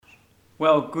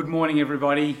Well, good morning,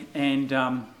 everybody. And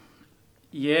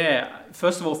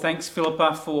first of all, thanks,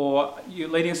 Philippa, for you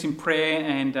leading us in prayer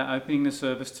and opening the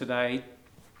service today.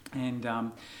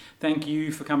 And thank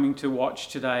you for coming to watch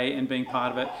today and being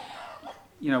part of it.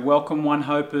 You know, welcome One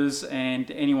Hopers and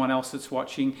anyone else that's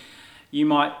watching. You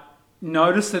might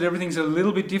notice that everything's a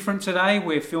little bit different today.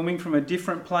 We're filming from a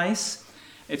different place.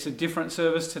 It's a different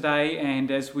service today.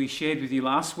 And as we shared with you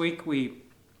last week, we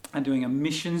are doing a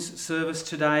missions service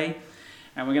today.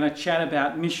 And we're going to chat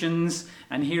about missions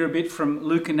and hear a bit from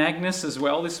Luke and Agnes as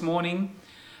well this morning.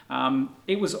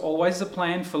 It was always the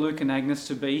plan for Luke and Agnes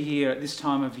to be here at this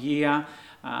time of year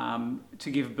to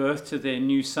give birth to their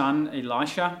new son,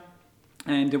 Elisha.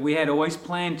 And we had always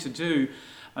planned to do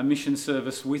a mission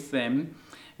service with them.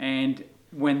 And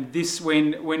when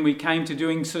we came to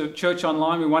doing church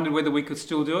online, we wondered whether we could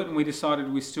still do it, and we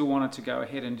decided we still wanted to go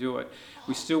ahead and do it.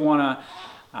 We still want to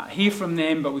hear from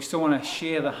them, but we still want to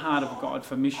share the heart of God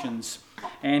for missions.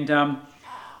 And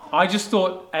I just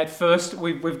thought at first,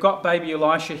 we've got baby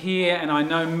Elisha here, and I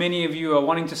know many of you are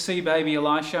wanting to see baby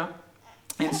Elisha,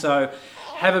 and so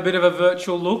have a bit of a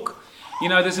virtual look. You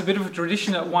know, there's a bit of a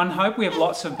tradition at One Hope. We have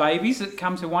lots of babies that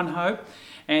come to One Hope,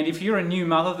 and if you're a new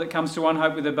mother that comes to One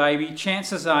Hope with a baby,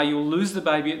 chances are you'll lose the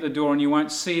baby at the door and you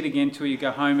won't see it again till you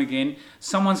go home again.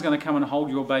 Someone's going to come and hold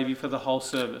your baby for the whole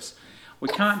service. We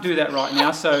can't do that right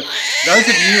now, so those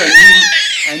of you,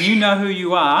 and you know who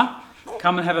you are,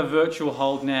 come and have a virtual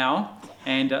hold now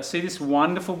and see this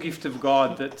wonderful gift of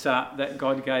God that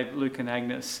God gave Luke and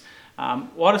Agnes.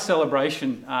 What a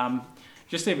celebration,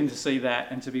 just even to see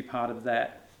that and to be part of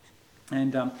that.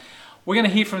 And we're going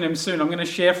to hear from them soon. I'm going to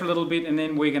share for a little bit and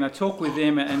then we're going to talk with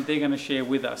them and they're going to share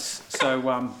with us.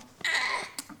 So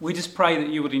we just pray that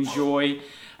you would enjoy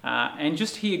and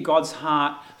just hear God's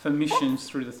heart for missions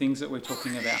through the things that we're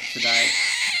talking about today.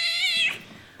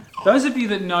 Those of you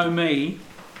that know me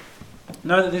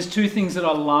know that there's two things that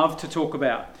I love to talk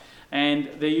about, and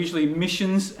they're usually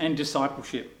missions and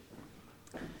discipleship.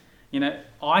 You know,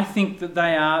 I think that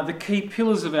they are the key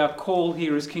pillars of our call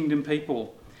here as Kingdom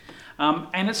people.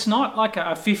 And it's not like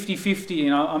a 50-50,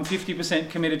 you know, I'm 50%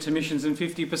 committed to missions and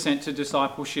 50% to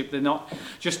discipleship. They're not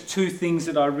just two things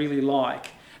that I really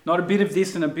like. Not a bit of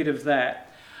this and a bit of that.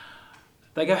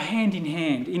 They go hand in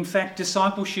hand. In fact,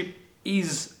 discipleship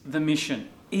is the mission,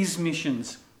 is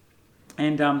missions.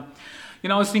 And, you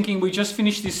know, I was thinking we just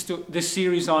finished this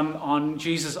series on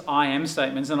Jesus' I am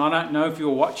statements, and I don't know if you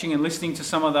were watching and listening to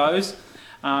some of those,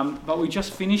 but we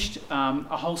just finished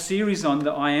a whole series on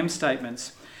the I am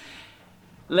statements.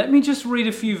 Let me just read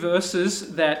a few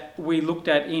verses that we looked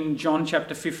at in John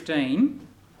chapter 15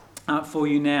 for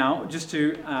you now, just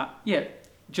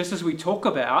as we talk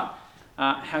about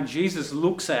how Jesus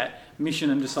looks at mission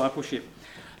and discipleship.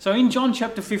 So in John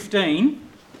chapter 15,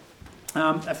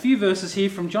 a few verses here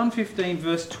from John 15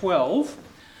 verse 12,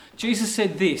 Jesus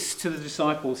said this to the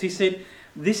disciples. He said,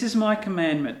 "This is my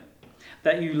commandment,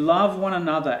 that you love one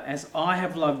another as I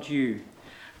have loved you.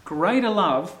 Greater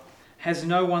love has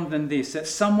no one than this, that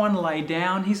someone lay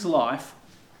down his life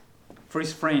for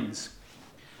his friends.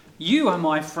 You are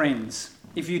my friends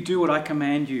if you do what I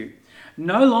command you.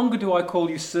 No longer do I call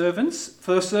you servants,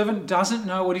 for the servant doesn't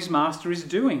know what his master is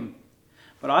doing.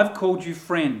 But I've called you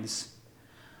friends.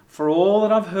 For all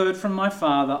that I've heard from my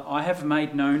Father, I have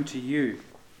made known to you.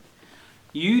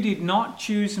 You did not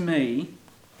choose me,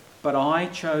 but I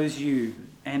chose you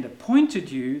and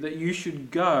appointed you that you should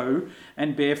go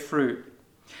and bear fruit,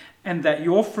 and that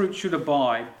your fruit should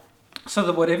abide, so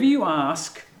that whatever you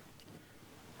ask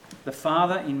the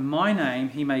Father in my name,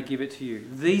 he may give it to you.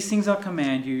 These things I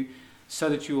command you, so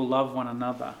that you will love one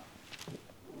another."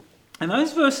 And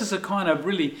those verses are kind of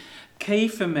really key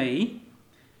for me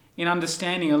in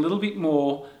understanding a little bit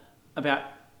more about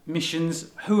missions,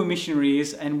 who a missionary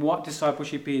is, and what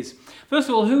discipleship is. First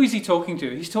of all, who is he talking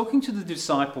to? He's talking to the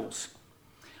disciples.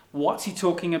 What's he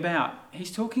talking about?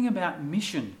 He's talking about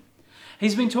mission.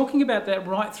 He's been talking about that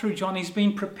right through John. He's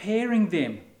been preparing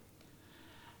them.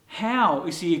 How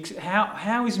is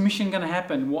mission going to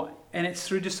happen? And it's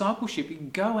through discipleship. You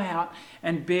go out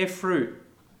and bear fruit.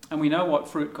 And we know what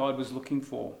fruit God was looking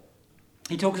for.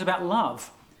 He talks about love.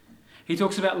 He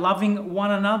talks about loving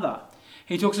one another.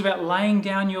 He talks about laying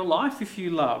down your life if you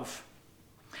love.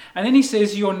 And then he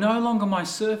says, "You're no longer my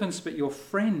servants, but your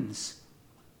friends."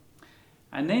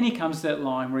 And then he comes to that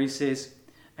line where he says,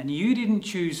 "And you didn't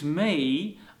choose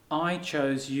me, I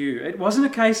chose you." It wasn't a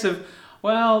case of,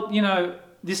 well, you know,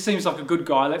 this seems like a good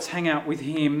guy, let's hang out with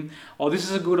him, or this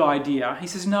is a good idea. He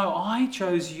says, no, I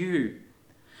chose you.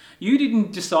 You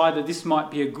didn't decide that this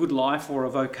might be a good life or a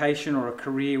vocation or a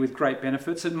career with great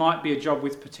benefits. It might be a job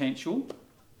with potential.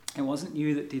 It wasn't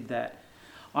you that did that.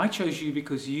 I chose you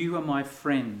because you are my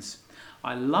friends.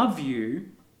 I love you.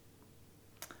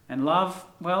 And love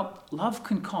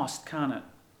can cost, can't it?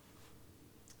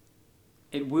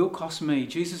 It will cost me.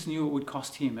 Jesus knew it would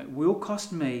cost him. It will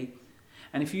cost me.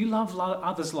 And if you love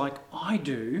others like I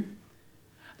do,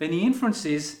 then the inference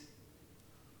is,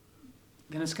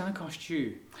 then it's going to cost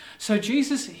you. So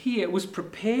Jesus here was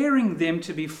preparing them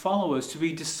to be followers, to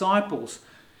be disciples.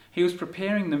 He was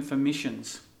preparing them for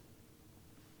missions.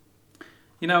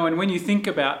 You know, and when you think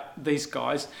about these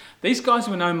guys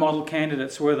were no model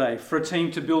candidates, were they, for a team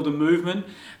to build a movement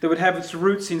that would have its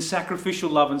roots in sacrificial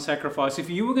love and sacrifice. If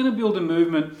you were going to build a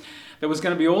movement that was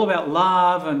going to be all about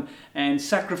love and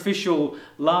sacrificial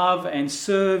love and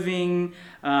serving,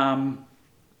 and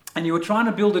you were trying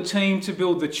to build a team to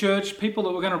build the church, people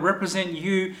that were going to represent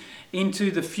you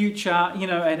into the future, you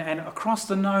know, and across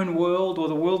the known world or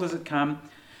the world as it come,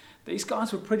 these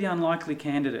guys were pretty unlikely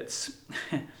candidates.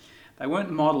 They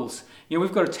weren't models. You know,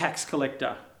 we've got a tax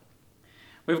collector.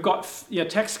 We've got a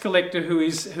tax collector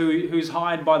who's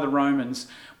hired by the Romans.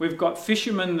 We've got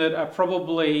fishermen that are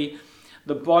probably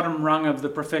the bottom rung of the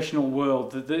professional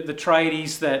world, the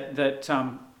tradies that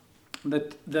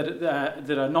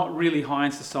are not really high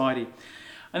in society.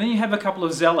 And then you have a couple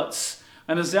of zealots.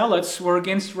 And the zealots were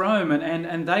against Rome,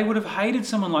 and they would have hated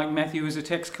someone like Matthew, who's a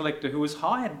tax collector, who was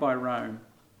hired by Rome.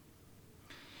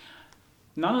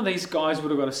 None of these guys would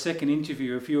have got a second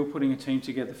interview if you were putting a team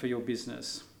together for your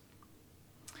business.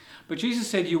 But Jesus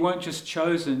said you weren't just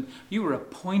chosen, you were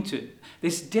appointed.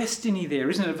 There's destiny there,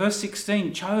 isn't it? Verse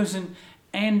 16, chosen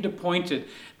and appointed.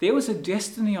 There was a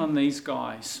destiny on these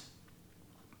guys.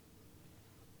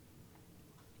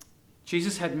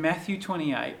 Jesus had Matthew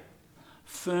 28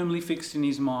 firmly fixed in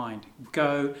his mind.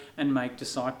 Go and make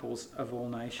disciples of all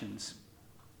nations.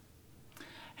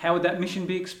 How would that mission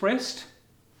be expressed?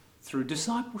 Through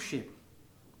discipleship.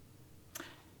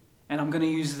 And I'm going to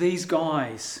use these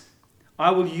guys.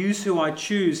 I will use who I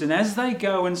choose. And as they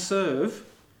go and serve,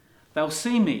 they'll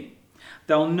see me.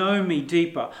 They'll know me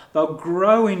deeper. They'll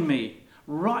grow in me.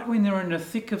 Right when they're in the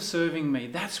thick of serving me,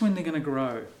 that's when they're going to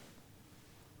grow.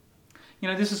 You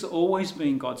know, this has always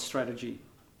been God's strategy,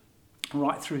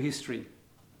 right through history.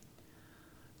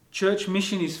 Church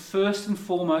mission is first and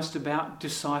foremost about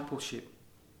discipleship.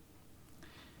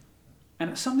 And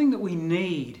it's something that we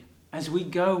need. As we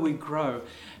go, we grow.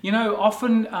 You know,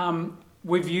 often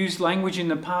we've used language in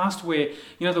the past where,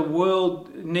 you know, the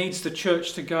world needs the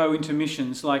church to go into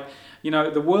missions. Like, you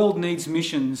know, the world needs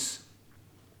missions.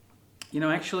 You know,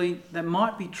 actually, that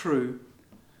might be true,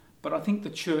 but I think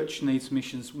the church needs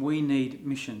missions. We need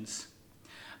missions.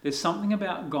 There's something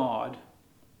about God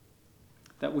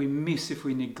that we miss if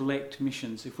we neglect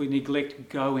missions, if we neglect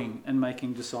going and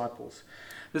making disciples.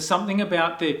 There's something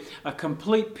about a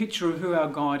complete picture of who our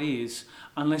God is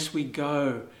unless we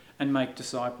go and make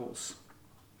disciples.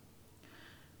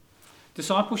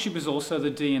 Discipleship is also the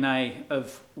DNA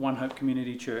of One Hope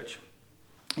Community Church.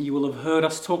 You will have heard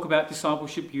us talk about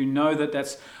discipleship. You know that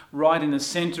that's right in the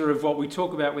centre of what we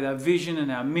talk about with our vision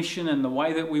and our mission and the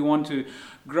way that we want to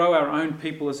grow our own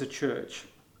people as a church.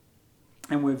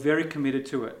 And we're very committed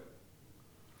to it.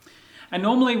 And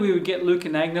normally we would get Luke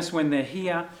and Agnes when they're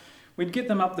here. We'd get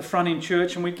them up the front in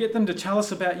church and we'd get them to tell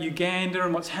us about Uganda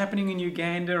and what's happening in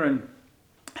Uganda and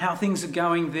how things are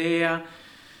going there,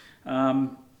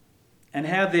 and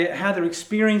how they're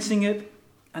experiencing it.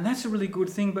 And that's a really good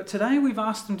thing. But today we've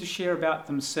asked them to share about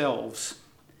themselves.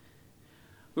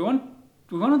 We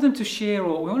wanted them to share,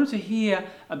 or we wanted to hear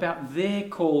about their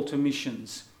call to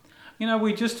missions. You know,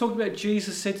 we just talked about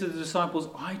Jesus said to the disciples,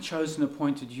 I chose and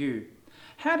appointed you.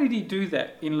 How did he do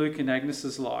that in Luke and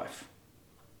Agnes's life?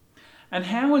 And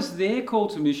how is their call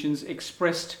to missions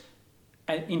expressed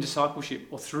in discipleship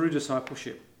or through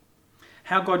discipleship?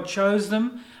 How God chose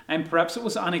them, and perhaps it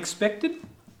was unexpected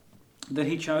that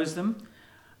he chose them.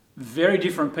 Very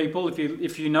different people.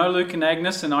 If you know Luke and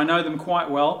Agnes, and I know them quite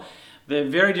well, they're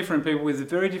very different people with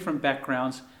very different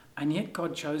backgrounds, and yet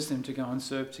God chose them to go and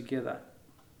serve together.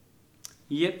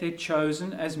 Yet they're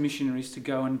chosen as missionaries to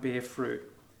go and bear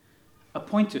fruit.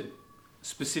 Appointed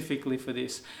specifically for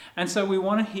this. And so we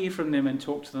want to hear from them and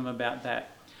talk to them about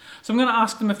that. So I'm going to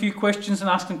ask them a few questions and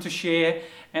ask them to share.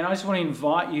 And I just want to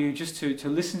invite you just to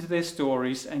listen to their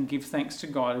stories and give thanks to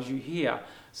God as you hear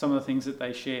some of the things that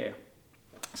they share.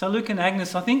 So Luke and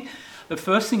Agnes, I think the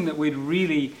first thing that we'd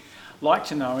really like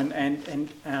to know and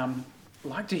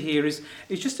like to hear is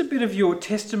just a bit of your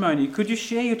testimony. Could you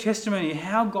share your testimony,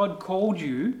 how God called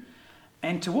you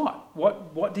and to what?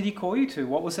 What did he call you to?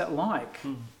 What was that like?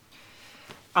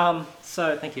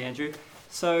 So thank you, Andrew.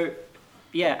 So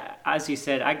yeah, as you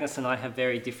said, Agnes and I have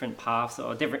very different paths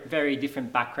or very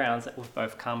different backgrounds that we've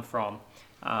both come from.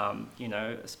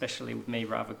 Especially with me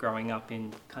rather growing up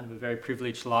in kind of a very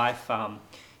privileged life,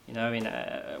 in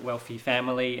a wealthy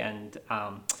family, and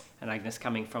Agnes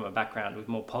coming from a background with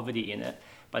more poverty in it.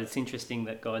 But it's interesting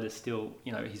that God is still,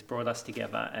 he's brought us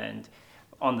together and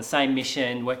on the same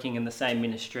mission, working in the same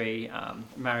ministry,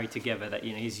 married together, that,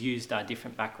 he's used our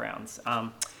different backgrounds.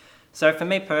 So for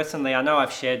me personally, I know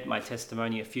I've shared my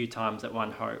testimony a few times at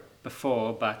One Hope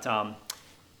before, but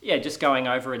just going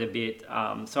over it a bit.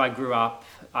 So I grew up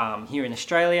here in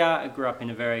Australia. I grew up in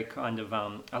a very kind of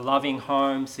a loving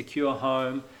home, secure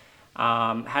home,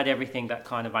 had everything that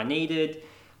kind of I needed.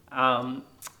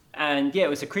 It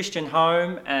was a Christian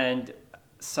home, and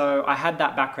so I had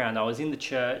that background. I was in the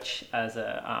church as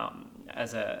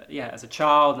a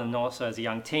child and also as a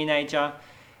young teenager.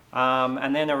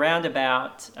 And then around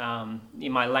about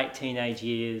in my late teenage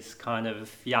years, kind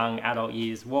of young adult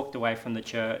years, walked away from the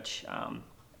church,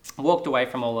 walked away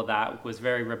from all of that, was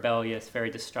very rebellious,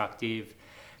 very destructive,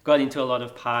 got into a lot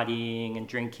of partying and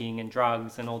drinking and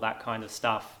drugs and all that kind of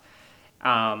stuff.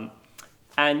 Life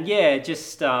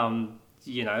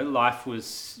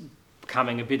was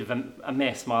becoming a bit of a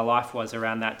mess. My life was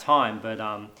around that time, but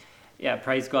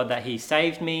praise God that He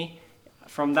saved me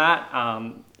from that.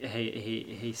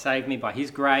 He saved me by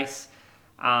His grace,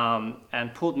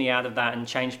 and pulled me out of that and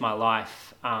changed my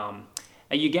life.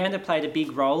 Uganda played a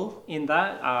big role in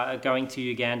that, going to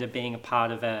Uganda, being a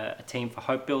part of a team for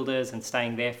Hope Builders and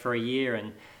staying there for a year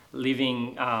and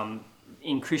living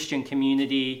in Christian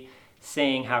community,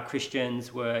 seeing how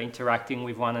Christians were interacting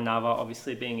with one another,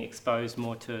 obviously being exposed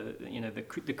more to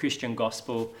the Christian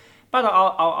gospel. But I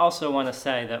also want to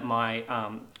say that my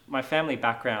family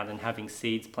background and having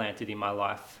seeds planted in my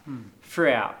life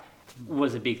throughout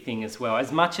was a big thing as well.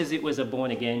 As much as it was a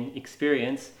born again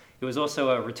experience, it was also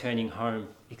a returning home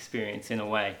experience in a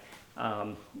way.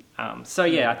 I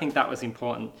think that was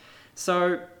important.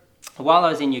 So while I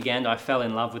was in Uganda, I fell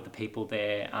in love with the people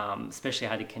there, especially I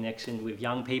had a connection with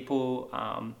young people,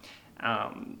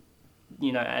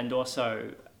 and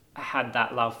also had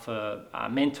that love for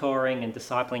mentoring and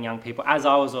discipling young people as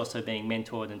I was also being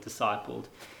mentored and discipled.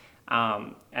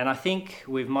 And I think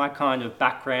with my kind of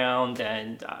background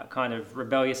and kind of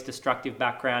rebellious, destructive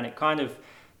background, it kind of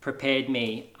prepared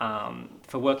me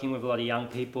for working with a lot of young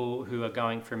people who are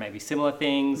going through maybe similar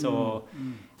things or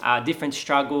different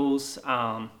struggles.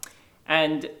 A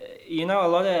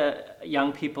lot of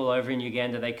young people over in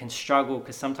Uganda, they can struggle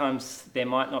because sometimes there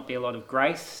might not be a lot of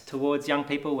grace towards young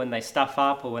people when they stuff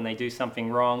up or when they do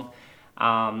something wrong.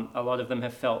 A lot of them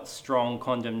have felt strong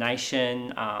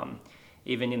condemnation,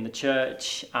 even in the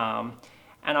church.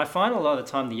 And I find a lot of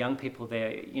the time the young people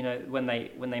there, when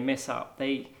they mess up,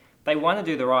 they want to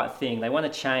do the right thing. They want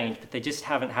to change, but they just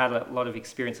haven't had a lot of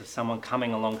experience of someone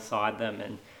coming alongside them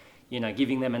and,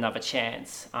 giving them another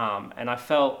chance. And I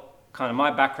felt kind of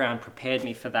my background prepared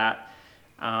me for that.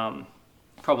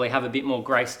 Probably have a bit more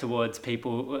grace towards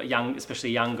people,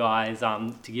 especially young guys,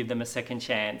 to give them a second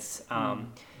chance.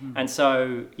 And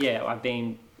so, I've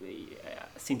been,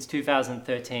 since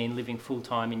 2013, living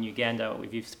full-time in Uganda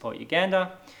with Youth Support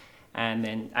Uganda. And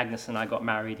then Agnes and I got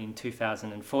married in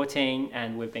 2014,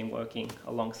 and we've been working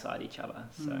alongside each other.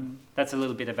 So that's a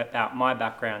little bit about my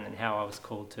background and how I was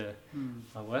called to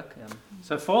my work.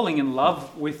 So falling in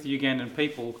love with Ugandan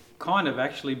people kind of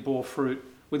actually bore fruit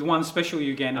with one special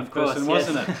Ugandan person,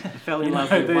 wasn't it? You fell in love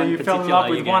with one You fell in love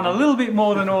with one a little bit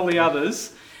more than all the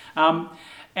others. And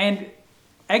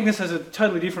Agnes has a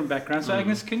totally different background. So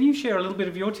Agnes, can you share a little bit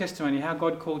of your testimony, how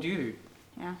God called you?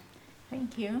 Yeah,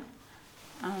 thank you.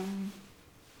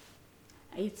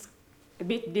 It's a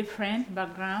bit different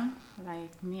background,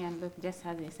 like me and Luke, just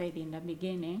as I said in the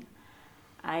beginning.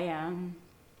 I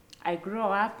grew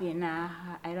up in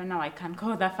I can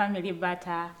call the family, but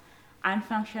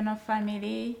unfunctional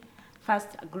family. First,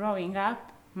 growing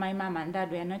up, my mom and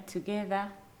dad were not together.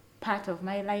 Part of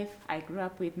my life, I grew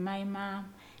up with my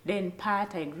mom. Then I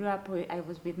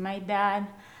was with my dad.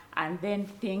 And then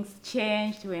things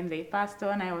changed when they passed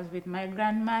on. I was with my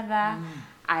grandmother.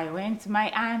 I went to my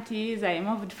aunties. I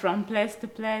moved from place to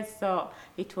place. So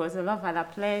it was all over the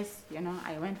place.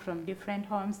 I went from different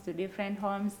homes to different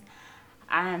homes.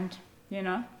 And,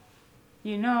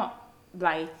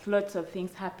 like lots of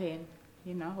things happen,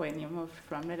 when you move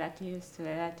from relatives to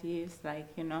relatives, a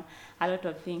lot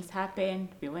of things happened.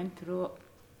 We went through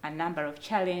a number of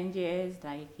challenges,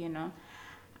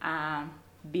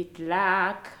 bit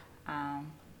lack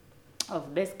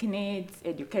of basic needs,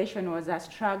 education was a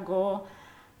struggle,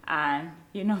 and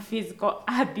physical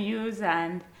abuse,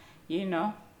 and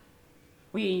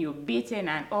you beaten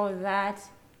and all that.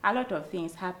 A lot of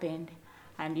things happened.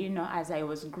 And, as I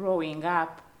was growing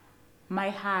up, my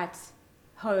heart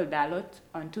held a lot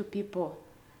onto people.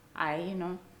 I,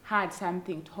 had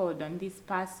something to hold on this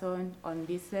person, on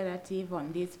this relative,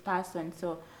 on this person.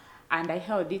 And I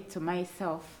held it to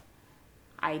myself.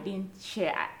 I didn't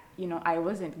share, I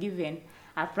wasn't given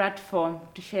a platform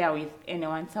to share with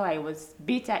anyone. So I was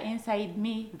bitter inside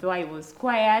me, though I was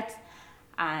quiet.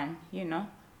 And,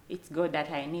 it's God that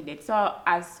I needed. So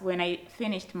as when I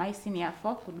finished my senior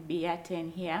 4, could be year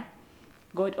 10 here,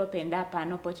 God opened up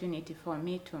an opportunity for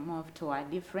me to move to a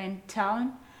different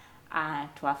town,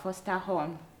 to a foster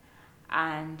home.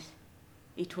 And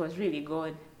it was really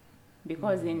good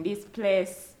because in this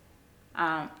place,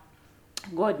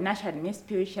 God nurtured me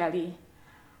spiritually.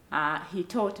 He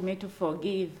taught me to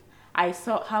forgive. I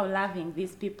saw how loving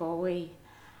these people were.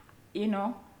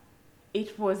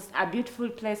 It was a beautiful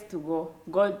place to go.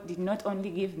 God did not only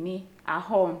give me a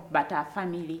home, but a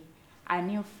family, a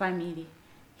new family.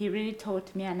 He really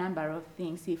taught me a number of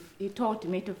things. He taught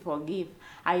me to forgive.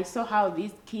 I saw how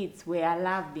these kids were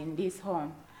loved in this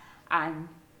home. And,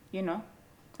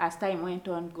 as time went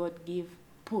on, God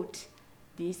put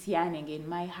this yearning in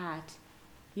my heart,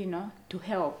 to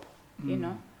help,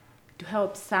 to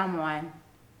help someone.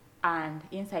 And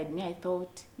inside me, I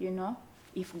thought,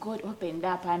 if God opened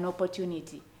up an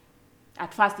opportunity,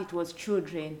 at first it was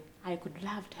children. I could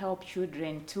love to help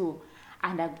children too.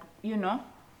 And I,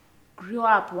 grew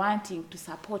up wanting to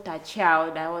support a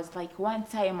child. I was like, one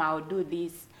time I'll do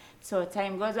this. So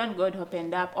time goes on, God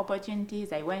opened up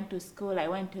opportunities. I went to school, I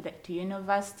went to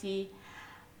university.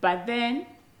 But then,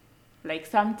 like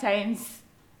sometimes,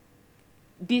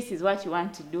 this is what you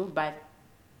want to do, but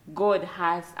God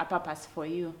has a purpose for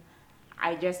you.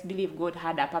 I just believe God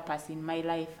had a purpose in my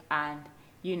life, and,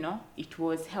 it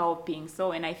was helping. So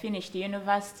when I finished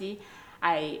university,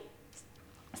 I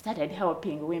started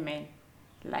helping women,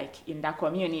 like in the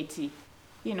community,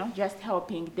 just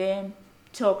helping them,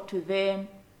 talk to them,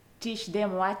 teach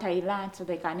them what I learned so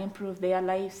they can improve their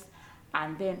lives.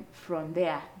 And then from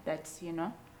there, that's,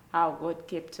 how God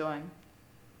kept on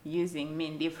using me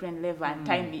in different levels. And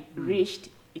time reached,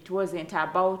 it wasn't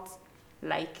about,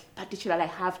 particularly I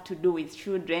have to do with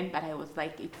children, but I was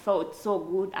like, it felt so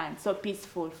good and so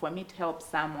peaceful for me to help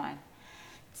someone.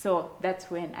 So that's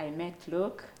when I met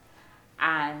Luke,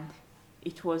 and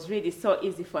it was really so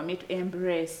easy for me to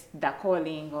embrace the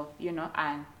calling of,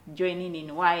 and joining in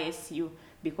YSU,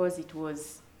 because it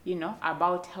was,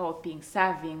 about helping,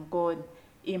 serving God,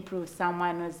 improve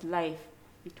someone's life.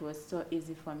 It was so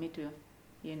easy for me to,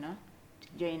 to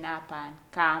join up and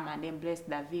come and embrace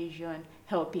the vision,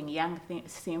 helping young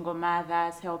single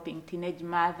mothers, helping teenage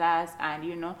mothers,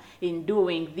 and, in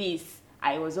doing this,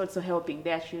 I was also helping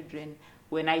their children.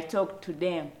 When I talked to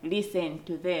them, listened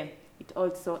to them, it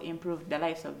also improved the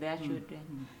lives of their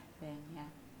children. Then,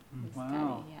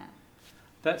 wow.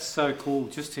 That's so cool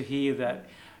just to hear that,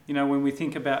 when we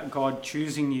think about God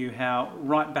choosing you, how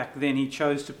right back then he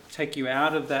chose to take you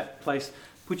out of that place,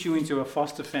 put you into a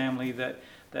foster family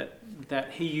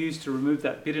that he used to remove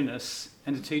that bitterness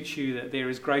and to teach you that there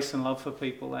is grace and love for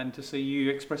people, and to see you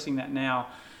expressing that now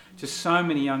to so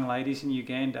many young ladies in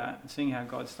Uganda, and seeing how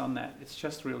God's done that. It's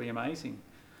just really amazing.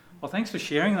 Well, thanks for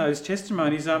sharing those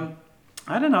testimonies. I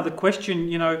had another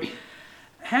question,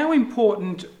 how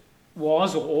important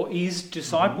was or is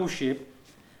discipleship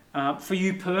for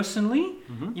you personally?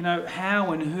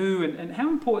 How and who and how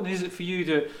important is it for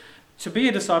you to be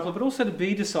a disciple, but also to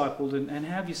be discipled, and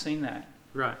how have you seen that?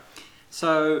 Right.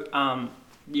 So,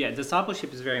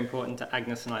 discipleship is very important to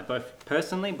Agnes and I, both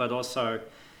personally, but also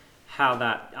how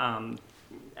that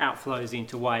outflows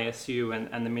into YSU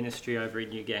and the ministry over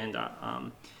in Uganda.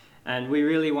 And we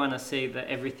really want to see that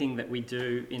everything that we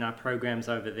do in our programs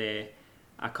over there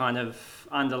are kind of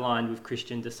underlined with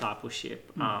Christian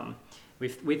discipleship.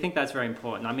 We think that's very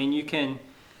important. I mean, you can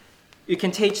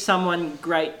teach someone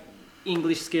great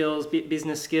English skills,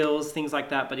 business skills, things like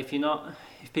that, but if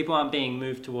people aren't being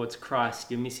moved towards Christ,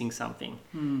 you're missing something.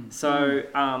 So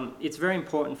it's very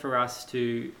important for us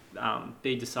to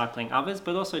be discipling others,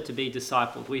 but also to be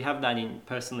discipled. We have that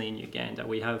personally in Uganda.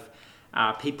 We have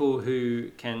people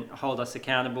who can hold us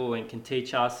accountable and can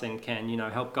teach us and can,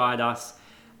 help guide us.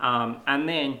 And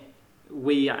then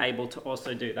we are able to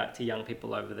also do that to young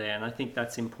people over there. And I think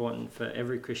that's important for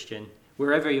every Christian,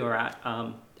 wherever you're at.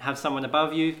 Have someone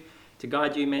above you to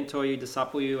guide you, mentor you,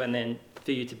 disciple you, and then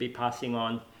for you to be passing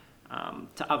on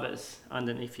to others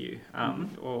underneath you,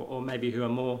 or maybe who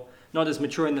are not as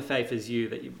mature in the faith as you,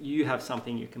 that you have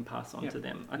something you can pass on to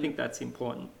them. I think that's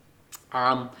important.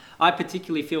 I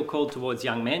particularly feel called towards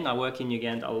young men. I work in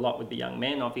Uganda a lot with the young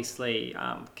men, obviously,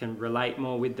 can relate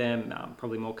more with them,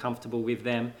 probably more comfortable with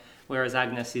them, whereas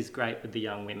Agnes is great with the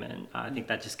young women. I think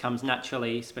that just comes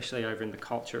naturally, especially over in the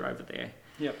culture over there.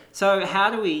 Yep. So how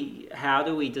do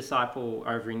we disciple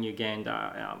over in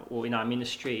Uganda or in our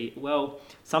ministry? Well,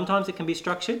 sometimes it can be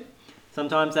structured.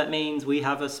 Sometimes that means we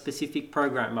have a specific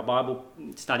program, a Bible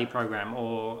study program,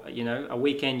 or a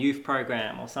weekend youth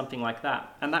program or something like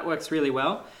that, and that works really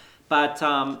well. But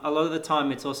a lot of the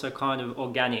time it's also kind of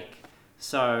organic.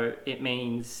 So it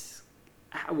means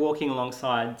walking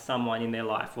alongside someone in their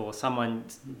life, or someone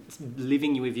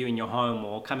living with you in your home,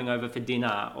 or coming over for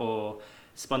dinner, or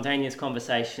spontaneous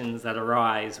conversations that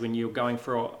arise when you're going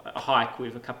for a hike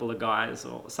with a couple of guys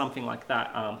or something like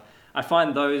that. I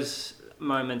find those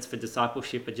moments for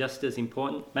discipleship are just as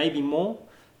important, maybe more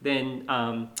than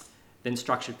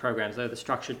structured programs, though the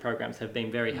structured programs have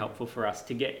been very helpful for us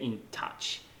to get in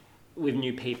touch with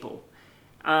new people.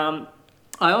 I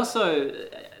also,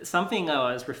 something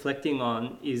I was reflecting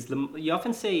on is you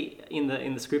often see in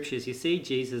the scriptures, you see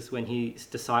Jesus when he's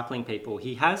discipling people,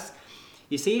 he has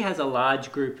a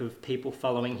large group of people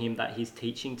following him that he's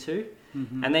teaching to,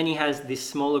 and then he has this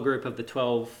smaller group of the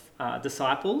 12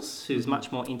 disciples who's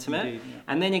much more intimate. Indeed, yeah.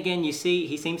 And then again, you see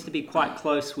he seems to be quite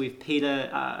close with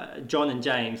Peter, John and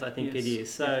James, I think it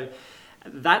is. So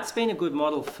that's been a good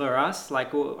model for us.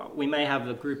 Like we may have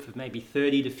a group of maybe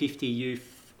 30 to 50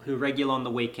 youth who are regular on the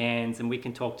weekends, and we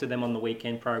can talk to them on the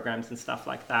weekend programs and stuff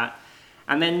like that.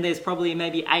 And then there's probably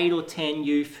maybe 8 or 10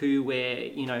 youth who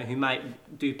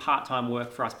might do part-time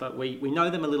work for us, but we know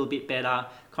them a little bit better,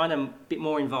 kind of a bit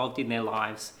more involved in their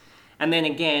lives. And then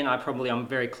again, I'm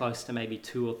very close to maybe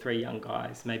 2 or 3 young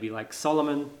guys, maybe like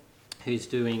Solomon, who's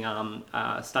doing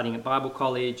studying at Bible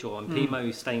college, or Mpimo,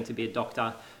 who's studying to be a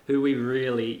doctor, who we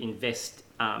really invest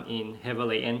in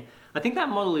heavily. And I think that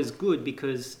model is good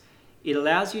because it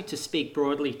allows you to speak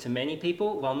broadly to many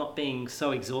people while not being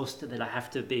so exhausted that I have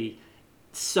to be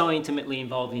so intimately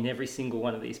involved in every single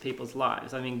one of these people's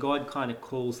lives. I mean, God kind of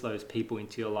calls those people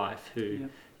into your life who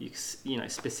you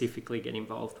specifically get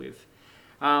involved with.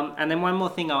 And then one more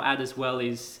thing I'll add as well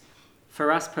is,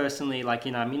 for us personally, like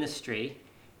in our ministry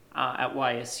at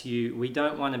YSU, we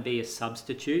don't want to be a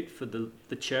substitute for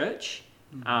the church.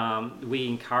 We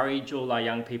encourage all our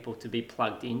young people to be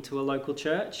plugged into a local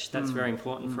church. That's very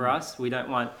important for us. We don't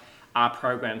want our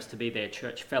programs to be their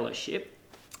church fellowship.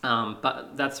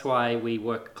 But that's why we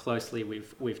work closely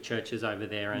with churches over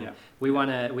there, and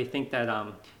we think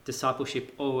that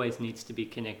discipleship always needs to be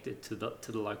connected to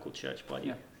the local church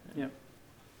body. Yeah.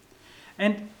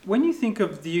 And when you think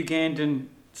of the Ugandan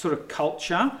sort of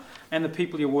culture and the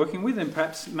people you're working with, and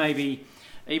perhaps maybe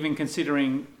even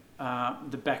considering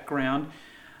the background,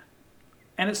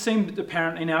 and it seemed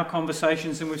apparent in our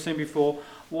conversations, and we've seen before,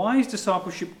 why is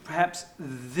discipleship perhaps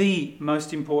the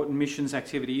most important missions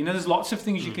activity? There's lots of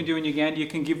things you can do in Uganda. You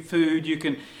can give food, you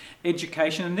can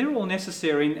education, and they're all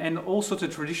necessary, and all sorts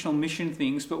of traditional mission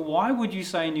things. But why would you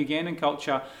say in Ugandan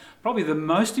culture, probably the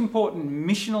most important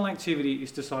missional activity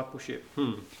is discipleship?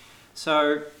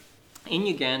 So in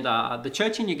Uganda, the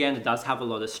church in Uganda does have a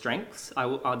lot of strengths.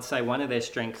 I'd say one of their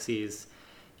strengths is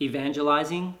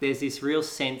evangelizing. There's this real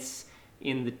sense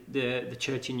in the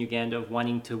church in Uganda of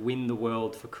wanting to win the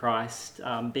world for Christ,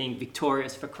 being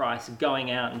victorious for Christ,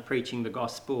 going out and preaching the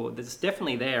gospel. That's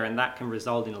definitely there, and that can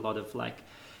result in a lot of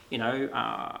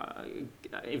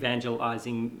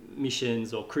evangelizing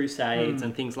missions or crusades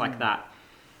and things like that.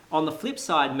 On the flip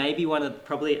side, maybe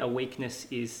probably a weakness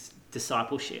is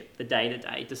discipleship, the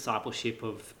day-to-day discipleship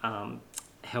of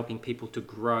helping people to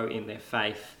grow in their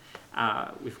faith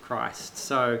with Christ.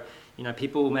 So,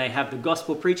 people may have the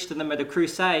gospel preached to them at a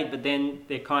crusade, but then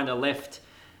they're kind of left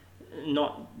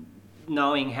not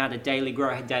knowing how to daily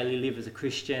grow, how to daily live as a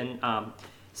Christian.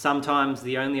 Sometimes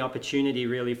the only opportunity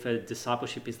really for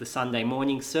discipleship is the Sunday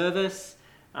morning service,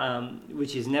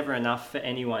 which is never enough for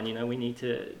anyone. We need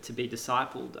to be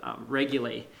discipled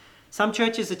regularly. Some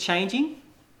churches are changing,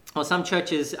 or some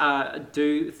churches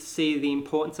do see the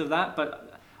importance of that,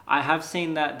 but I have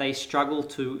seen that they struggle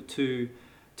to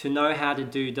know how to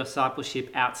do discipleship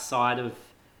outside of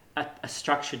a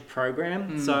structured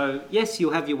program. So yes,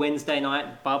 you'll have your Wednesday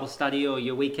night Bible study or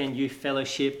your weekend youth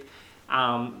fellowship,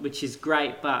 which is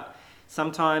great, but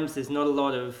sometimes there's not a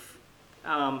lot of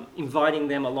inviting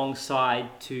them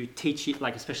alongside to teach it,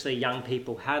 like especially young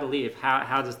people, how to live,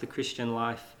 how does the Christian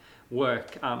life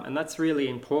work, and that's really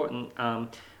important.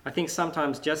 I think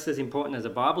sometimes just as important as a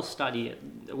Bible study,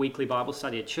 a weekly Bible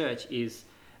study at church is,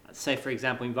 say for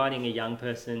example, inviting a young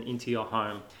person into your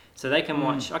home so they can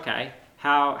watch, okay,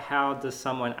 how does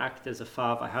someone act as a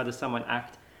father? How does someone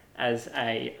act as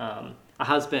a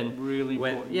husband. Really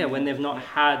when, important. when they've not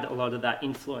had a lot of that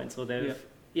influence, or they've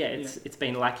Yeah. it's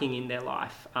been lacking in their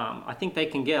life. I think they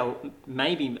can get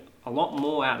maybe a lot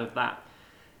more out of that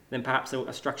than perhaps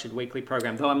a structured weekly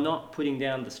program. Though I'm not putting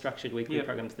down the structured weekly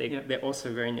programs; they're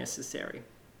also very necessary.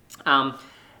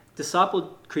 Discipled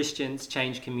Christians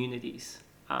change communities.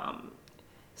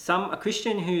 A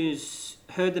Christian who's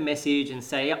heard the message and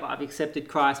say, "Yep, I've accepted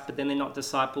Christ," but then they're not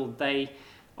discipled. They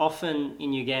often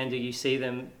in Uganda you see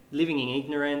them living in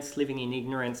ignorance. Living in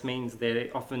ignorance means they're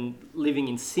often living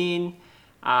in sin.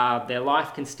 Their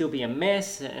life can still be a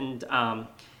mess, and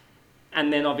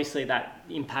then obviously that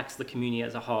impacts the community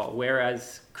as a whole.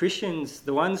 Whereas Christians,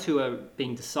 the ones who are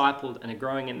being discipled and are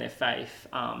growing in their faith,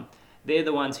 they're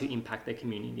the ones who impact their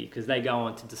community because they go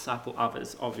on to disciple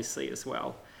others, obviously, as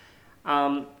well.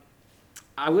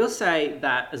 I will say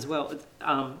that as well,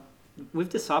 with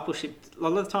discipleship, a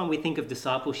lot of the time we think of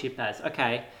discipleship as,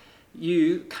 okay,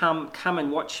 you come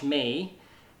and watch me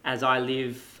as I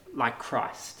live like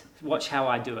Christ. Watch how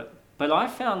I do it. But I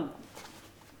found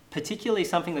particularly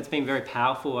something that's been very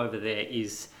powerful over there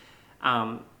is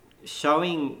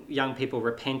showing young people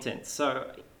repentance.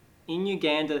 So in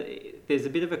Uganda, there's a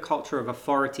bit of a culture of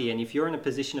authority, and if you're in a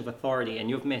position of authority and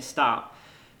you've messed up,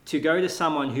 to go to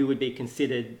someone who would be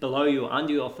considered below you or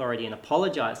under your authority and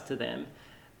apologize to them,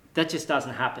 that just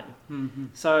doesn't happen. Mm-hmm.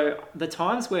 So the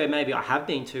times where maybe I have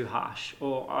been too harsh,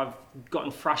 or I've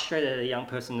gotten frustrated at a young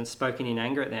person and spoken in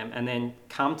anger at them, and then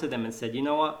come to them and said, you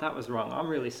know what, that was wrong. I'm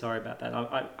really sorry about that.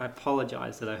 I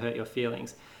apologize that I hurt your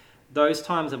feelings. Those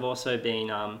times have also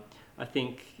been, I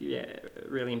think,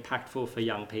 really impactful for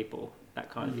young people,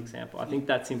 that kind of example. I think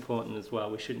that's important as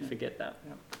well. We shouldn't forget that.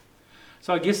 Yeah.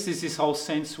 So I guess there's this whole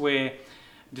sense where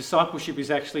discipleship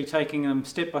is actually taking them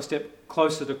step by step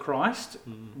closer to Christ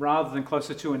rather than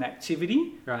closer to an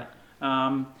activity. Right.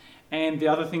 And the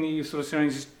other thing that you're sort of saying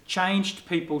is changed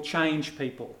people change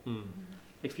people. Mm.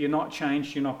 If you're not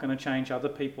changed, you're not going to change other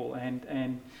people. And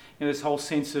you know, this whole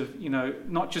sense of, you know,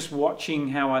 not just watching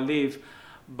how I live,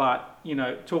 but, you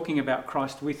know, talking about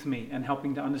Christ with me and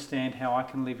helping to understand how I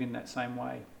can live in that same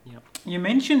way. Yep. You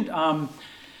mentioned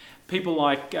people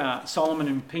like Solomon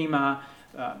and Pima,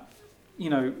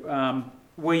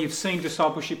 where you've seen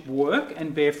discipleship work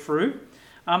and bear fruit.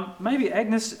 Maybe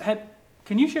Agnes,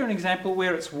 can you share an example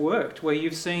where it's worked, where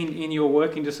you've seen in your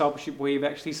work in discipleship where you've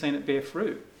actually seen it bear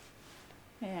fruit?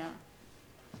 Yeah.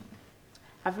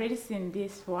 I've really seen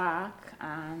this work,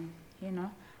 and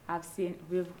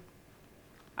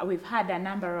we've had a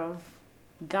number of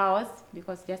girls,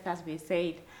 because just as we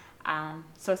said,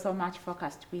 so much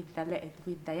focused with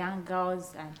the young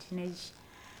girls and teenage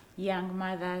young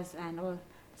mothers and all.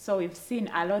 So we've seen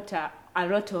a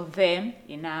lot of them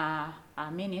in our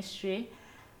ministry,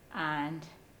 and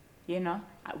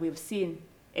we've seen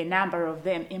a number of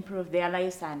them improve their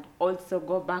lives and also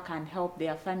go back and help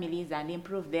their families and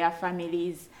improve their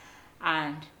families.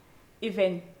 And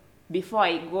even before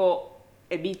I go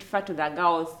a bit far to the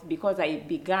girls, because I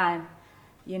began,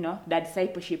 the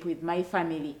discipleship with my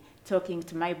family, talking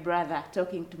to my brother,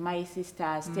 talking to my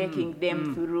sisters, taking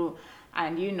them through,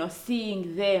 and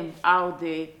seeing them how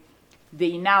they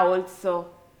now also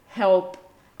help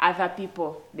other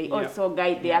people. They also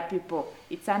guide their people.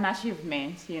 It's an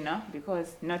achievement,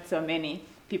 because not so many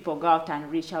people go out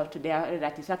and reach out to their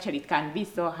relatives. Actually, it can be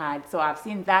so hard. So I've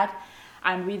seen that.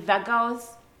 And with the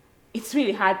girls, it's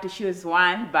really hard to choose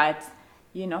one, but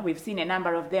we've seen a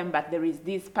number of them. But there is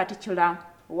this particular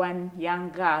one young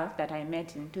girl that I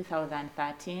met in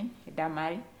 2013,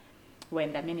 Damari,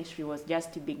 when the ministry was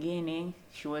just beginning.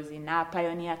 She was in our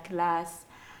pioneer class,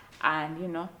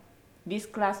 and this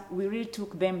class, we really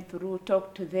took them through,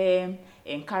 talked to them,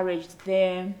 encouraged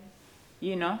them,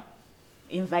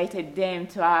 invited them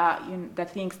to the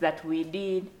things that we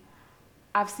did.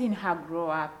 I've seen her grow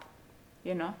up,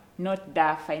 not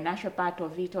the financial part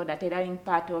of it or the tailoring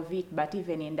part of it, but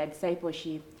even in the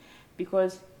discipleship,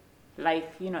 because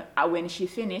when she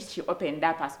finished, she opened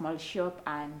up a small shop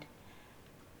and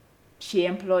she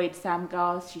employed some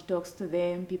girls. She talks to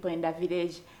them, people in the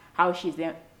village, how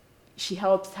she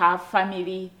helps her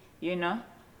family,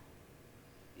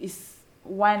 It's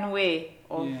one way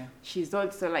of, she's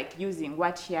also using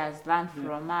what she has learned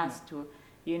from us to,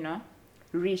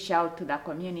 reach out to the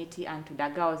community and to the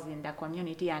girls in the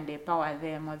community and empower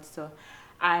them also.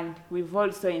 And we've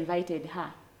also invited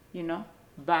her,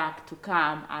 back to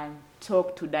come and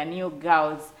talk to the new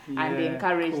girls and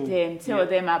encourage them, tell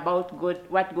them about God,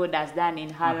 what God has done in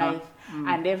her life.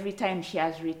 And every time she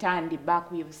has returned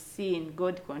back, we've seen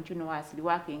God continuously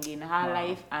working in her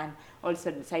life and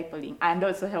also discipling and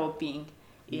also helping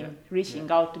in reaching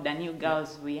out to the new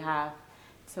girls we have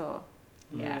So,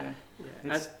 yeah.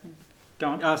 It's, go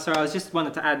on. Sorry, I was just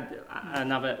wanted to add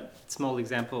another small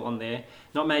example on there.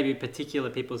 Not maybe particular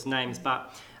people's names,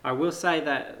 but I will say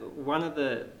that one of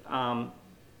the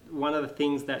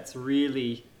things that's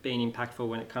really been impactful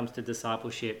when it comes to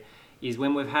discipleship is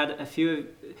when we've had a few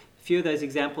of those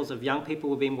examples of young people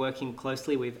we've been working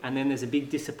closely with, and then there's a big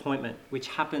disappointment, which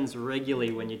happens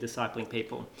regularly when you're discipling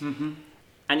people. Mm-hmm.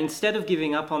 And instead of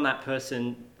giving up on that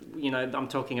person, I'm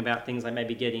talking about things like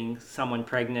maybe getting someone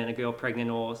pregnant, a girl pregnant,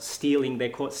 or they're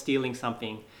caught stealing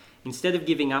something. Instead of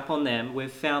giving up on them,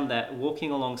 we've found that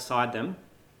walking alongside them,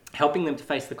 helping them to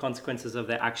face the consequences of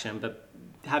their action, but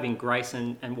having grace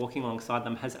and walking alongside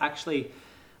them has actually,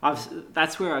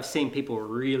 that's where I've seen people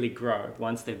really grow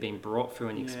once they've been brought through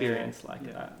an experience like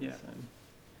that. Yeah. So.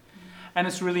 And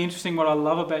it's really interesting. What I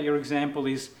love about your example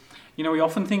is, we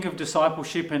often think of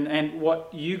discipleship and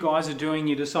what you guys are doing.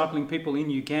 You're discipling people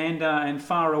in Uganda and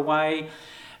far away.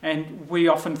 And we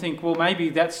often think, well,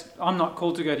 maybe I'm not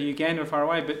called to go to Uganda or far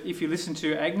away. But if you listen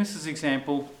to Agnes's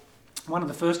example, one of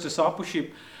the first people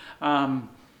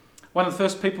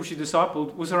she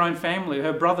discipled was her own family.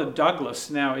 Her brother Douglas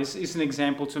now is an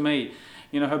example to me.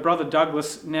 Her brother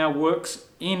Douglas now works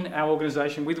in our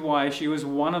organisation with YA. She was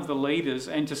one of the leaders.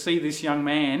 And to see this young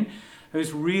man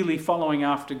who's really following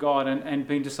after God and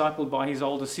being discipled by his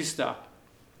older sister,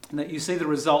 and that you see the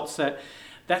results,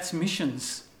 that's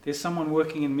missions. There's someone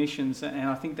working in missions, and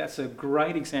I think that's a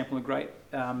great example,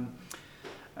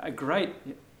 a great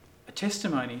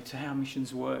testimony to how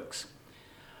missions works.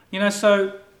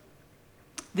 So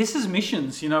this is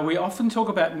missions. We often talk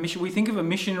about mission. We think of a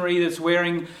missionary that's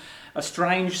wearing a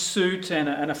strange suit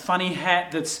and a funny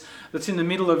hat that's in the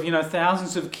middle of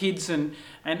thousands of kids, and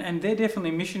they're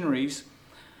definitely missionaries.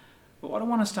 But what I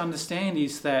want us to understand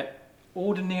is that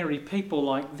ordinary people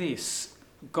like this,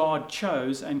 God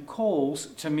chose and calls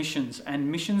to missions, and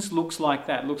missions looks like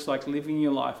that. Looks like living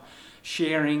your life,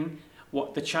 sharing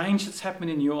what the change that's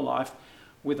happened in your life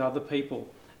with other people.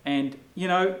 And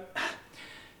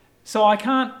so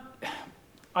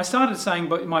I started saying,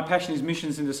 but my passion is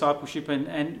missions and discipleship,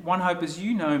 and One Hope, as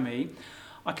you know me,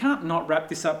 I can't not wrap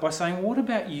this up by saying, what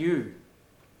about you?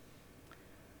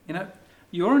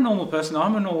 You're a normal person,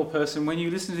 I'm a normal person. When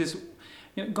you listen to this,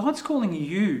 God's calling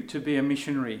you to be a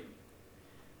missionary.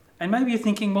 And maybe you're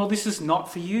thinking, well, this is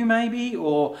not for you maybe,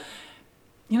 or,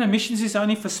 missions is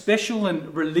only for special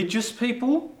and religious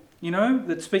people,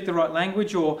 that speak the right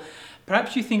language, or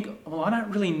perhaps you think, well, I don't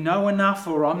really know enough,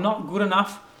 or I'm not good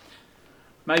enough.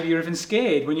 Maybe you're even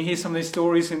scared when you hear some of these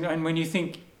stories and when you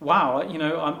think, wow,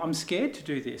 I'm scared to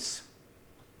do this.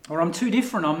 Or I'm too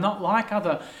different. I'm not like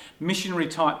other missionary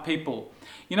type people.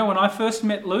 When I first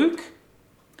met Luke,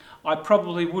 I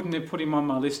probably wouldn't have put him on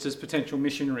my list as potential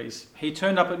missionaries. He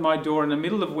turned up at my door in the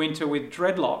middle of winter with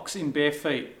dreadlocks in bare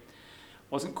feet.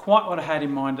 Wasn't quite what I had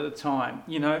in mind at the time,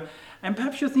 And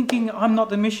perhaps you're thinking, I'm not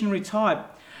the missionary type.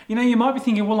 You might be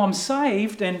thinking, well, I'm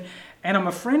saved and I'm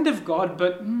a friend of God,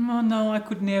 but no, I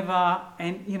could never,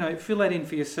 and fill that in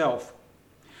for yourself.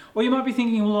 Or you might be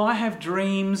thinking, well, I have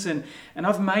dreams and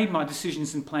I've made my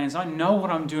decisions and plans. I know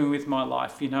what I'm doing with my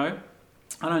life,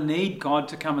 I don't need God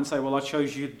to come and say, well, I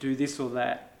chose you to do this or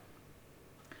that.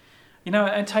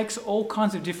 It takes all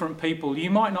kinds of different people. You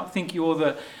might not think you're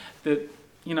the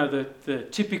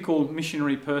typical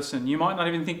missionary person. You might not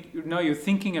even know you're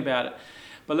thinking about it.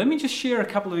 But let me just share a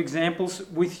couple of examples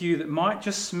with you that might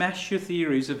just smash your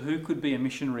theories of who could be a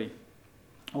missionary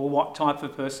or what type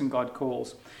of person God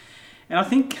calls. And I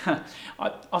think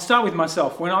I'll start with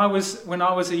myself. When I was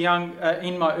a young,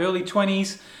 in my early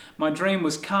 20s, my dream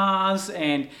was cars,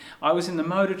 and I was in the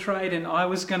motor trade, and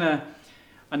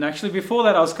and actually before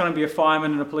that I was going to be a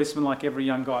fireman and a policeman like every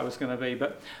young guy was going to be.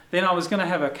 But then I was going to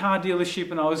have a car dealership,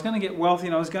 and I was going to get wealthy,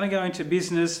 and I was going to go into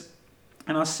business,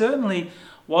 and I certainly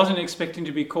wasn't expecting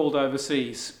to be called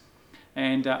overseas.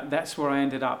 And that's where I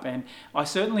ended up. And I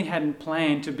certainly hadn't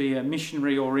planned to be a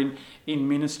missionary or in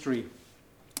ministry.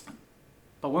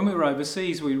 But when we were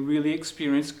overseas, we really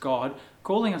experienced God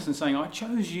calling us and saying, I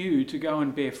chose you to go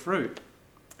and bear fruit.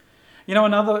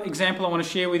 Another example I want to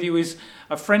share with you is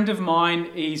a friend of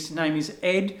mine. His name is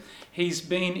Ed. He's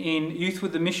been in Youth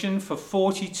with the Mission for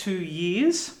 42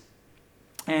 years.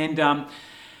 And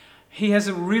he has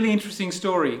a really interesting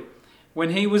story.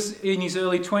 When he was in his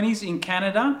early 20s in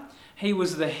Canada, he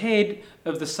was the head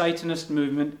of the Satanist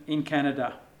movement in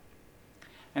Canada.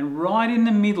 And right in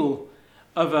the middle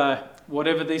of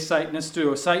whatever these Satanists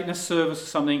do, a Satanist service or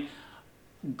something,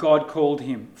 God called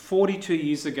him 42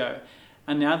 years ago.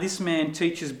 And now this man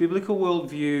teaches biblical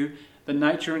worldview, the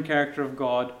nature and character of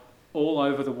God, all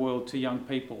over the world to young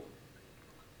people.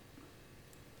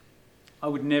 I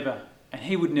would never And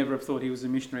he would never have thought he was a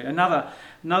missionary.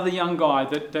 Another young guy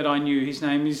that I knew, his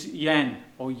name is Jan,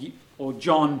 or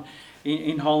John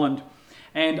in Holland.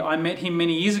 And I met him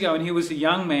many years ago, and he was a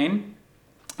young man,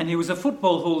 and he was a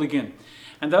football hooligan.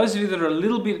 And those of you that are a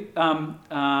little bit,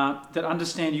 that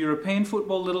understand European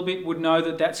football a little bit would know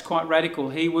that that's quite radical.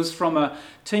 He was from a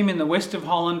team in the west of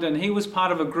Holland, and he was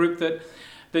part of a group that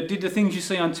did the things you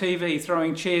see on TV,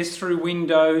 throwing chairs through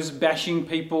windows, bashing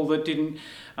people that didn't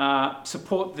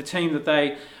support the team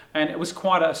and it was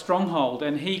quite a stronghold.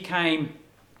 And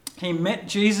he met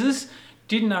Jesus,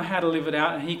 didn't know how to live it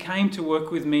out, and he came to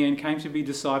work with me and came to be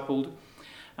discipled.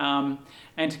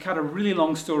 And to cut a really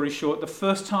long story short, the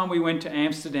first time we went to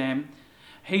Amsterdam,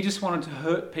 he just wanted to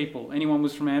hurt people. Anyone who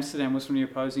was from Amsterdam was from the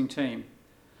opposing team.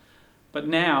 But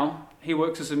now he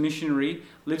works as a missionary,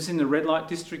 lives in the red light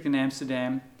district in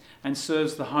Amsterdam, and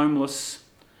serves the homeless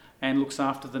and looks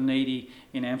after the needy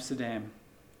in Amsterdam.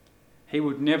 He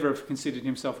would never have considered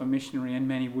himself a missionary, and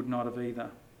many would not have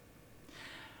either.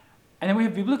 And then we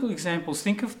have biblical examples.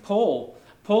 Think of Paul.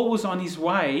 Paul was on his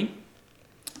way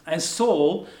as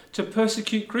Saul to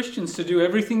persecute Christians, to do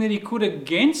everything that he could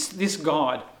against this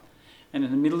God. And in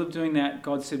the middle of doing that,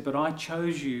 God said, "But I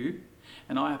chose you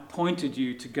and I appointed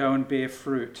you to go and bear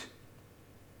fruit."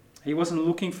 He wasn't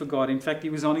looking for God. In fact, he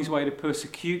was on his way to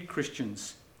persecute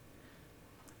Christians.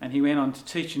 And he went on to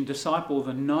teach and disciple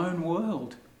the known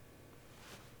world.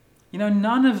 You know,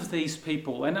 none of these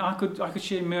people, and I could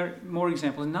share more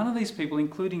examples, none of these people,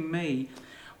 including me,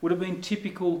 would have been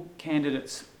typical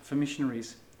candidates for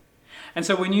missionaries. And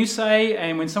so when you say,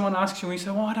 and when someone asks you, and you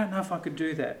say, "Well, I don't know if I could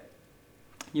do that,"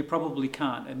 you probably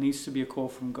can't. It needs to be a call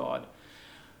from God.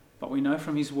 But we know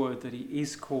from his word that he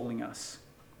is calling us.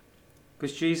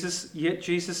 Because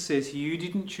Jesus says, "You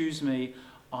didn't choose me,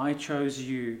 I chose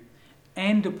you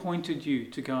and appointed you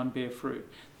to go and bear fruit."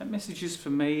 That message is for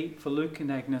me, for Luke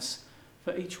and Agnes,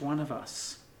 for each one of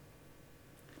us.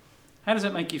 How does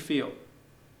that make you feel?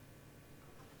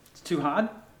 It's too hard?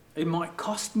 It might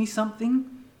cost me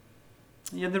something?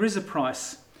 Yeah, there is a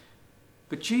price.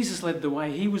 But Jesus led the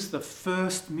way. He was the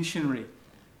first missionary.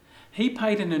 He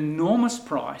paid an enormous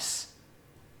price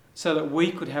so that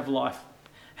we could have life,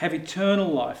 have eternal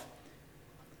life.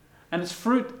 And it's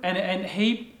fruit, and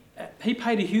he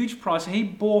paid a huge price. He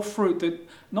bore fruit that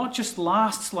not just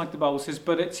lasts, like the Bible says,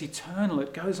 but it's eternal.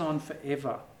 It goes on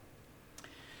forever.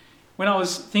 When I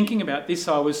was thinking about this,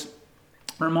 I was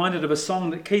reminded of a song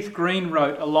that Keith Green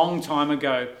wrote a long time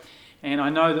ago. And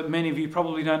I know that many of you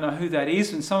probably don't know who that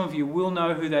is, and some of you will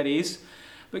know who that is.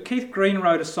 But Keith Green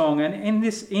wrote a song, and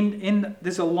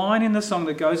there's a line in the song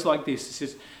that goes like this. It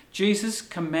says, "Jesus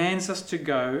commands us to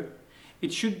go.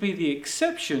 It should be the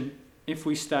exception if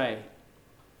we stay."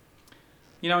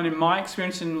 You know, and in my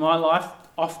experience in my life,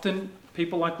 often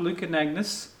people like Luke and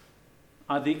Agnes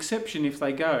are the exception if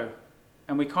they go.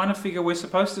 And we kind of figure we're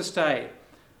supposed to stay.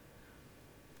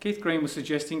 Keith Green was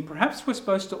suggesting perhaps we're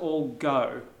supposed to all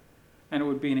go, and it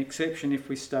would be an exception if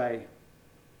we stay.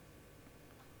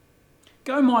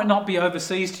 Go might not be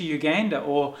overseas to Uganda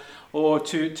or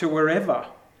to wherever.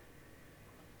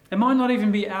 It might not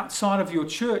even be outside of your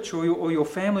church or your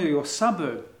family or your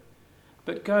suburb.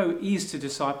 But go is to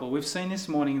disciple. We've seen this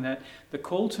morning that the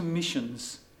call to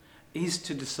missions is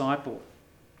to disciple,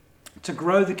 to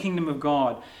grow the kingdom of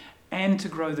God and to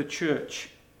grow the church.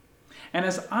 And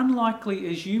as unlikely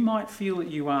as you might feel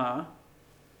that you are,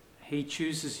 he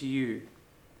chooses you.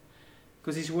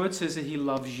 Because his word says that he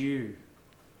loves you.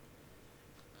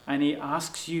 And he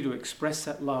asks you to express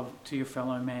that love to your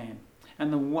fellow man.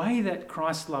 And the way that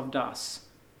Christ loved us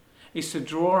is to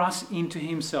draw us into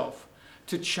himself,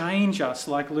 to change us,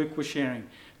 like Luke was sharing,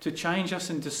 to change us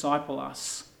and disciple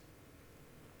us.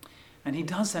 And he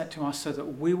does that to us so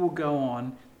that we will go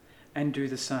on and do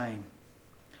the same.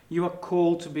 You are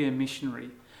called to be a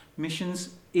missionary.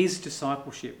 Missions is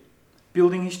discipleship.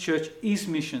 Building his church is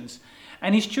missions.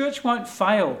 And his church won't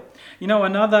fail. You know,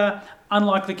 another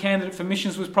unlikely candidate for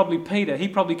missions was probably Peter. He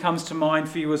probably comes to mind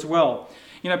for you as well.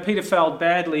 You know, Peter failed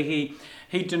badly.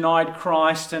 He denied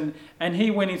Christ and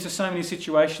he went into so many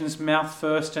situations mouth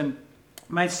first and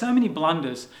made so many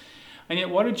blunders. And yet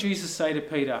what did Jesus say to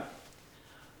Peter?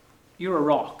 "You're a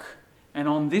rock, and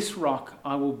on this rock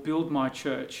I will build my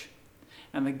church,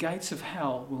 and the gates of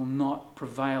hell will not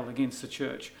prevail against the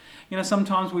church." You know,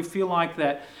 sometimes we feel like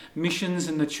that missions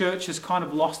and the church has kind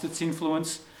of lost its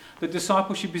influence, that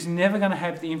discipleship is never going to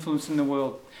have the influence in the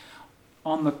world.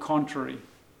 On the contrary,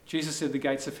 Jesus said the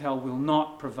gates of hell will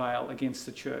not prevail against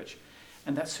the church.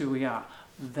 And that's who we are.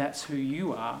 That's who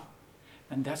you are.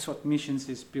 And that's what missions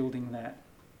is, building that.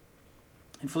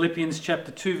 In Philippians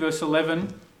chapter 2, verse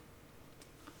 11,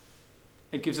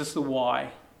 it gives us the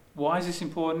why. Why is this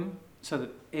important? So that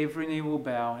every knee will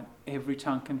bow and every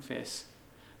tongue confess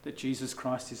that Jesus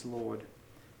Christ is Lord.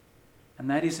 And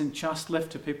that isn't just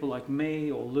left to people like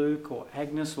me or Luke or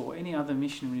Agnes or any other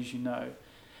missionaries you know.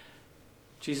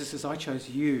 Jesus says, I chose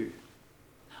you.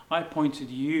 I appointed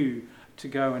you to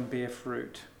go and bear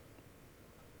fruit.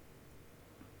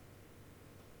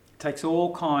 It takes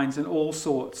all kinds and all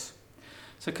sorts.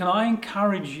 So can I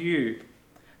encourage you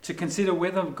to consider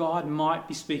whether God might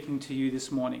be speaking to you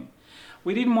this morning?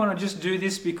 We didn't want to just do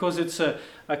this because it's a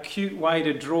cute way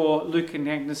to draw Luke and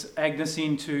Agnes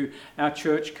into our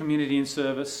church community and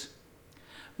service.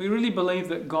 We really believe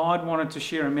that God wanted to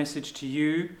share a message to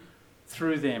you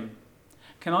through them.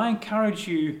 Can I encourage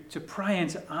you to pray and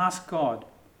to ask God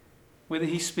whether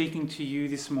He's speaking to you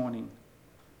this morning?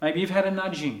 Maybe you've had a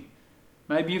nudging.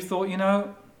 Maybe you've thought,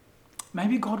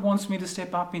 maybe God wants me to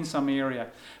step up in some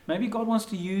area. Maybe God wants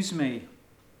to use me.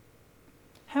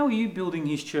 How are you building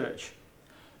His church?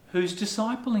 Who's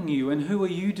discipling you and who are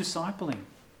you discipling?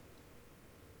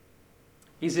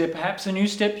 Is there perhaps a new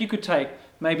step you could take?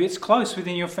 Maybe it's close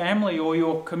within your family or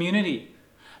your community.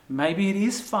 Maybe it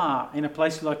is far in a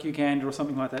place like Uganda or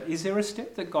something like that. Is there a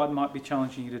step that God might be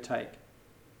challenging you to take?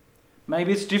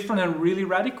 Maybe it's different and really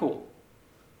radical.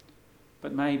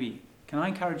 But maybe. Can I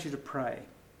encourage you to pray?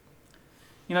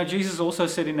 Jesus also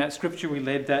said in that scripture we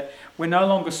read that we're no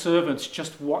longer servants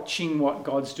just watching what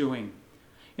God's doing.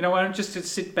 We don't just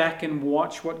sit back and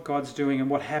watch what God's doing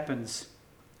and what happens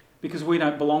because we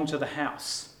don't belong to the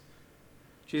house.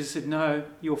 Jesus said, no,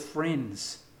 you're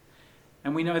friends.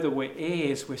 And we know that we're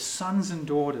heirs, we're sons and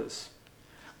daughters.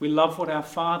 We love what our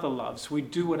Father loves. We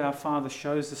do what our Father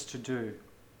shows us to do.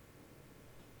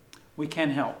 We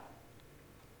can help.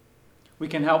 We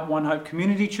can help One Hope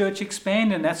Community Church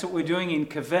expand, and that's what we're doing in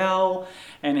Cavell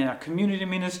and in our community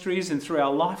ministries and through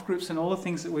our life groups and all the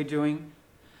things that we're doing.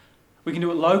 We can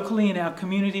do it locally in our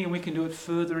community, and we can do it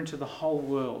further into the whole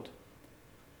world.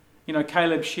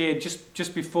 Caleb shared,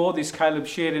 just before this, Caleb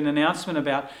shared an announcement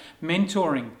about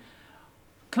mentoring.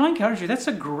 Can I encourage you, that's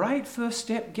a great first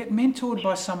step. Get mentored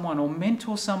by someone or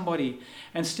mentor somebody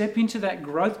and step into that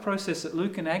growth process that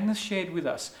Luke and Agnes shared with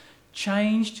us.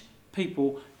 Changed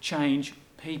people change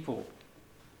people.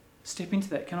 Step into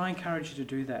that. Can I encourage you to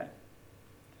do that?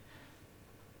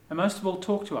 And most of all,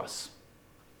 talk to us.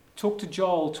 Talk to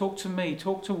Joel, talk to me,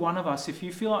 talk to one of us. If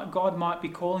you feel like God might be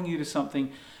calling you to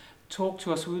something, talk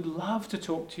to us. We would love to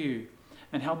talk to you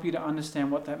and help you to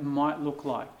understand what that might look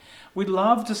like. We'd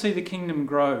love to see the kingdom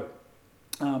grow.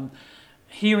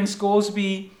 Here in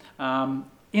Scoresby,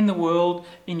 in the world,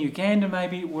 in Uganda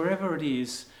maybe, wherever it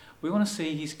is, we want to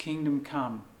see His kingdom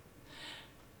come.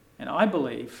 And I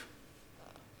believe,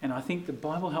 and I think the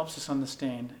Bible helps us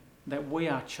understand, that we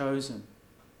are chosen.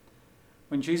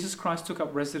 When Jesus Christ took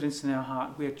up residence in our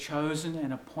heart, we are chosen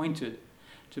and appointed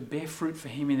to bear fruit for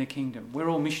Him in the kingdom. We're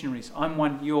all missionaries. I'm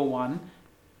one, you're one.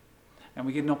 And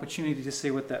we get an opportunity to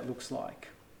see what that looks like.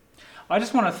 I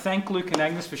just want to thank Luke and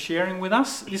Agnes for sharing with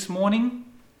us this morning.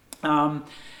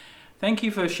 Thank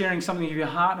you for sharing something of your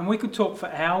heart. And we could talk for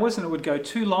hours and it would go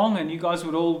too long and you guys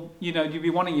would all, you'd be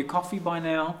wanting your coffee by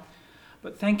now.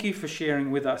 But thank you for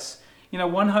sharing with us.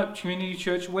 One Hope Community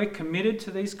Church, we're committed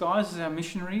to these guys as our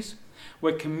missionaries.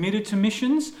 We're committed to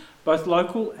missions, both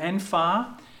local and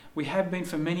far. We have been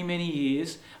for many, many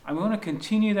years. And we want to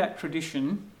continue that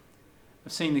tradition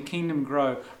of seeing the kingdom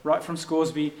grow right from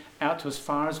Scoresby out to as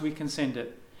far as we can send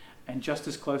it and just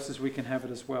as close as we can have it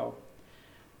as well.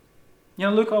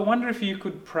 Luke, I wonder if you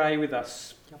could pray with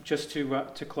us just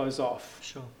to close off.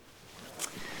 Sure.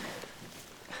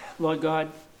 Lord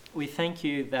God, we thank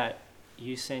you that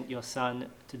you sent your Son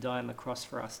to die on the cross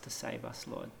for us to save us,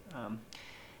 Lord.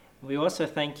 We also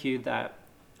thank you that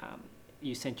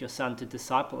you sent your Son to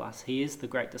disciple us. He is the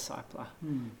great discipler.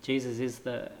 Jesus is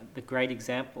the great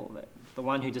example, the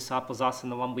one who disciples us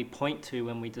and the one we point to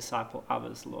when we disciple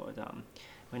others, Lord.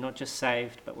 We're not just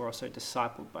saved, but we're also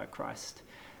discipled by Christ.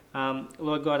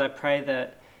 Lord God, I pray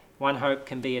that One Hope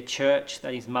can be a church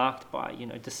that is marked by,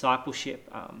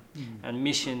 discipleship and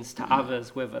missions to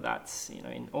others, whether that's,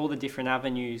 in all the different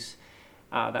avenues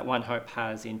that One Hope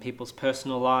has in people's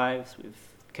personal lives, with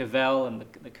Cavell and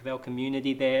the Cavell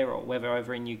community there, or whether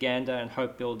over in Uganda and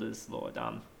Hope Builders, Lord.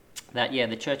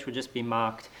 The church would just be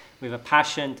marked with a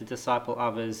passion to disciple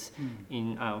others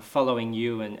in following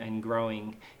you and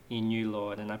growing in you,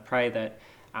 Lord. And I pray that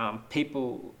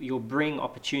you'll bring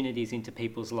opportunities into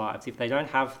people's lives. If they don't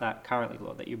have that currently,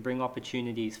 Lord, that you bring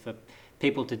opportunities for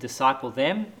people to disciple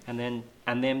them and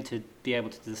them to be able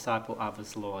to disciple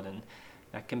others, Lord. And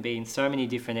that can be in so many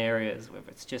different areas, whether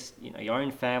it's just, your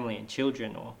own family and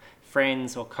children or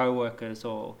friends or co-workers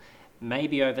or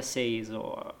maybe overseas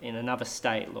or in another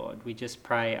state, Lord. We just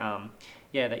pray,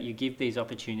 that you give these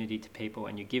opportunity to people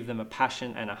and you give them a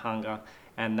passion and a hunger,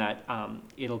 and that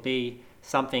it'll be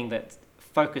something that's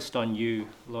focused on you,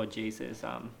 Lord Jesus.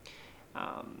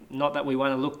 Not that we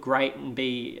want to look great and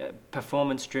be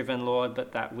performance-driven, Lord,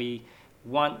 but that we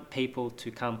want people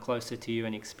to come closer to you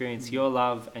and experience your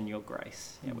love and your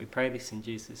grace. Yeah, we pray this in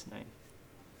Jesus' name.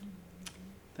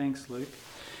 Thanks, Luke.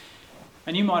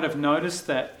 And you might have noticed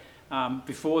that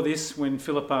before this, when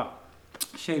Philippa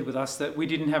shared with us, that we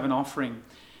didn't have an offering.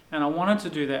 And I wanted to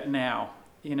do that now,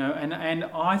 and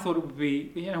I thought it would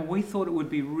be, we thought it would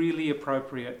be really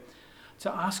appropriate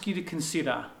to ask you to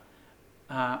consider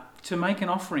to make an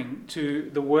offering to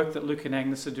the work that Luke and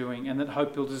Agnes are doing and that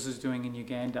Hope Builders is doing in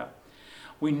Uganda.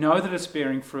 We know that it's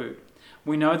bearing fruit.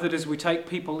 We know that as we take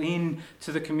people in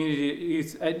to the community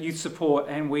at youth support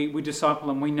and we disciple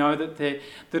them, we know that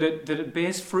it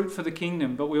bears fruit for the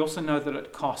kingdom, but we also know that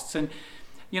it costs. And,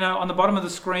 on the bottom of the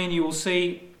screen, you will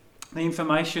see the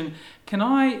information. Can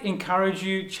I encourage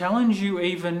you, challenge you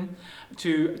even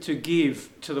to give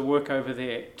to the work over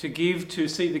there, to give to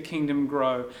see the kingdom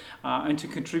grow and to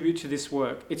contribute to this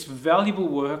work. It's valuable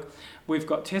work. We've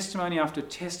got testimony after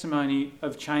testimony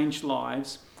of changed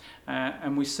lives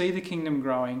and we see the kingdom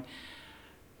growing,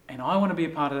 and I want to be a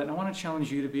part of that, and I want to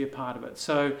challenge you to be a part of it.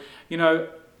 So,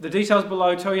 the details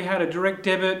below tell you how to direct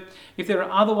debit. If there are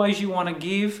other ways you want to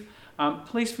give,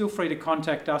 please feel free to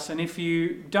contact us. And if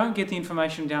you don't get the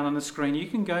information down on the screen, you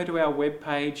can go to our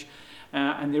webpage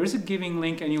and there is a giving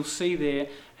link and you'll see there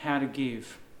how to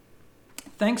give.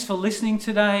 Thanks for listening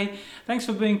today. Thanks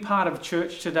for being part of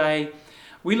church today.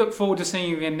 We look forward to seeing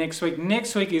you again next week.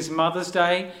 Next week is Mother's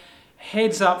Day.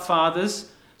 Heads up,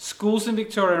 fathers. Schools in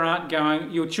Victoria aren't going.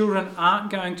 Your children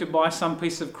aren't going to buy some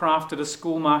piece of craft at a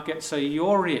school market, so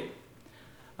you're it.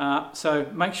 So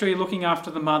make sure you're looking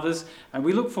after the mothers, and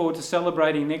we look forward to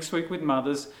celebrating next week with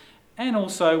mothers and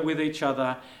also with each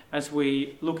other as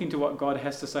we look into what God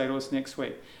has to say to us next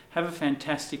week. Have a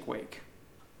fantastic week.